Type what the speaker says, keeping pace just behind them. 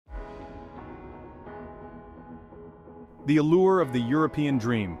The allure of the European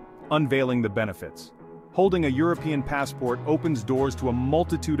dream, unveiling the benefits. Holding a European passport opens doors to a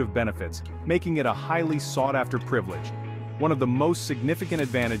multitude of benefits, making it a highly sought-after privilege. One of the most significant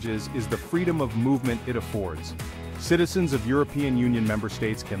advantages is the freedom of movement it affords. Citizens of European Union member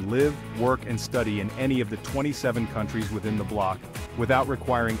states can live, work, and study in any of the 27 countries within the bloc, without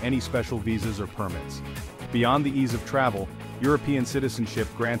requiring any special visas or permits. Beyond the ease of travel, European citizenship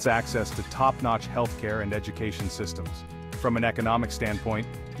grants access to top-notch healthcare and education systems. From an economic standpoint,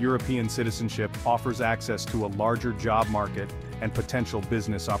 European citizenship offers access to a larger job market and potential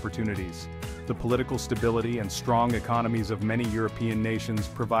business opportunities. The political stability and strong economies of many European nations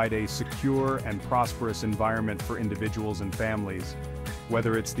provide a secure and prosperous environment for individuals and families.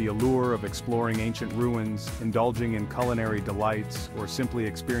 Whether it's the allure of exploring ancient ruins, indulging in culinary delights, or simply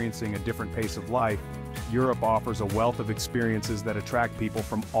experiencing a different pace of life, Europe offers a wealth of experiences that attract people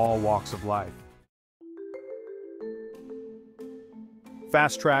from all walks of life.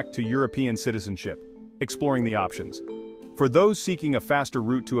 Fast track to European citizenship. Exploring the options. For those seeking a faster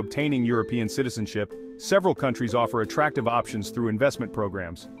route to obtaining European citizenship, several countries offer attractive options through investment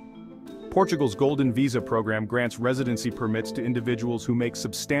programs. Portugal's Golden Visa program grants residency permits to individuals who make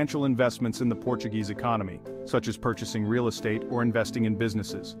substantial investments in the Portuguese economy, such as purchasing real estate or investing in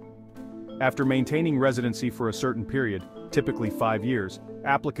businesses. After maintaining residency for a certain period, typically 5 years,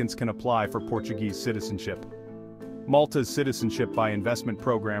 applicants can apply for Portuguese citizenship. Malta's Citizenship by Investment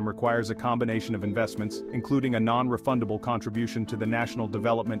program requires a combination of investments, including a non-refundable contribution to the National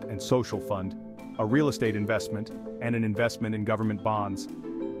Development and Social Fund, a real estate investment, and an investment in government bonds.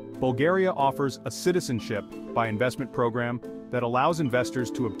 Bulgaria offers a Citizenship by Investment program that allows investors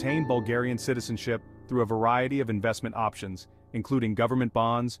to obtain Bulgarian citizenship through a variety of investment options, including government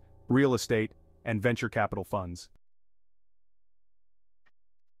bonds, real estate, and venture capital funds.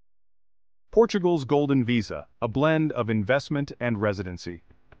 Portugal's Golden Visa, a blend of investment and residency.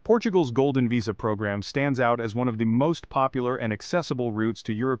 Portugal's Golden Visa program stands out as one of the most popular and accessible routes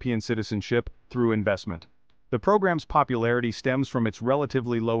to European citizenship through investment. The program's popularity stems from its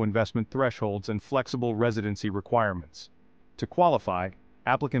relatively low investment thresholds and flexible residency requirements. To qualify,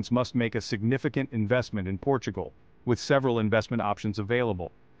 applicants must make a significant investment in Portugal, with several investment options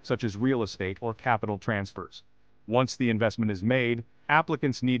available, such as real estate or capital transfers. Once the investment is made,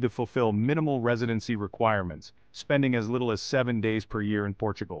 applicants need to fulfill minimal residency requirements, spending as little as 7 days per year in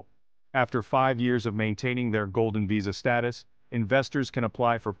Portugal. After 5 years of maintaining their Golden Visa status, investors can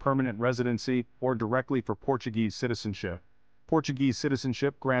apply for permanent residency or directly for Portuguese citizenship. Portuguese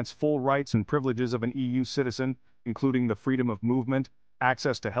citizenship grants full rights and privileges of an EU citizen, including the freedom of movement,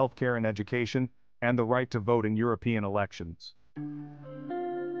 access to healthcare and education, and the right to vote in European elections.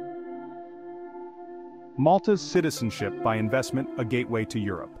 Malta's Citizenship by Investment, a gateway to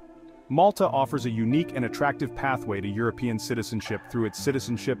Europe. Malta offers a unique and attractive pathway to European citizenship through its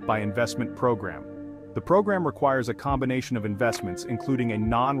Citizenship by Investment program. The program requires a combination of investments, including a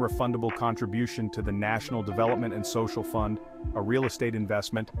non-refundable contribution to the National Development and Social Fund, a real estate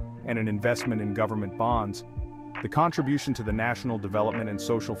investment, and an investment in government bonds. The contribution to the National Development and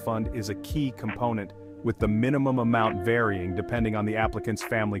Social Fund is a key component, with the minimum amount varying depending on the applicant's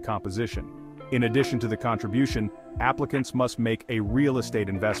family composition. In addition to the contribution, applicants must make a real estate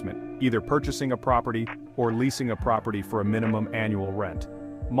investment, either purchasing a property or leasing a property for a minimum annual rent.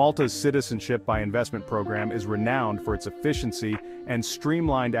 Malta's Citizenship by Investment program is renowned for its efficiency and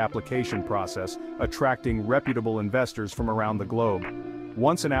streamlined application process, attracting reputable investors from around the globe.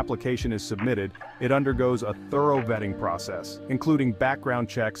 Once an application is submitted, it undergoes a thorough vetting process, including background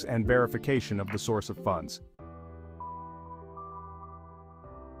checks and verification of the source of funds.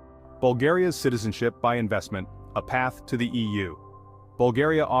 Bulgaria's Citizenship by Investment, a path to the EU.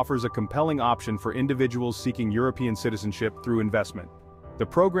 Bulgaria offers a compelling option for individuals seeking European citizenship through investment. The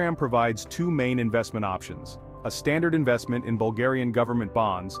program provides 2 main investment options: a standard investment in Bulgarian government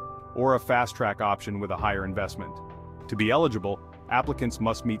bonds, or a fast-track option with a higher investment. To be eligible, applicants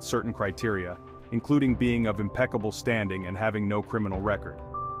must meet certain criteria, including being of impeccable standing and having no criminal record.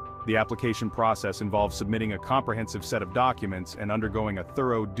 The application process involves submitting a comprehensive set of documents and undergoing a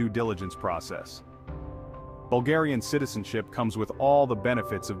thorough due diligence process. Bulgarian citizenship comes with all the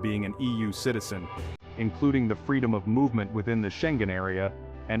benefits of being an EU citizen, including the freedom of movement within the Schengen area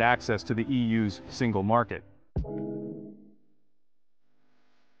and access to the EU's single market.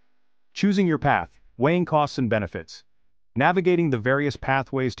 Choosing your path, weighing costs and benefits. Navigating the various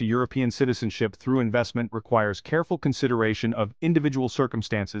pathways to European citizenship through investment requires careful consideration of individual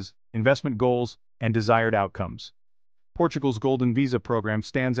circumstances, investment goals, and desired outcomes. Portugal's Golden Visa program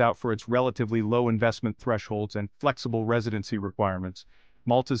stands out for its relatively low investment thresholds and flexible residency requirements,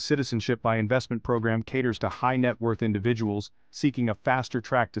 Malta's Citizenship by Investment program caters to high net worth individuals seeking a faster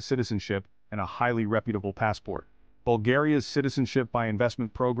track to citizenship and a highly reputable passport. Bulgaria's Citizenship by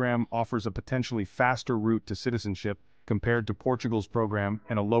Investment program offers a potentially faster route to citizenship compared to Portugal's program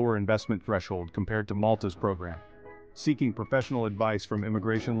and a lower investment threshold compared to Malta's program. Seeking professional advice from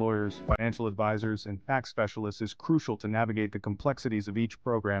immigration lawyers, financial advisors, and tax specialists is crucial to navigate the complexities of each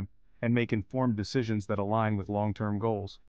program and make informed decisions that align with long-term goals.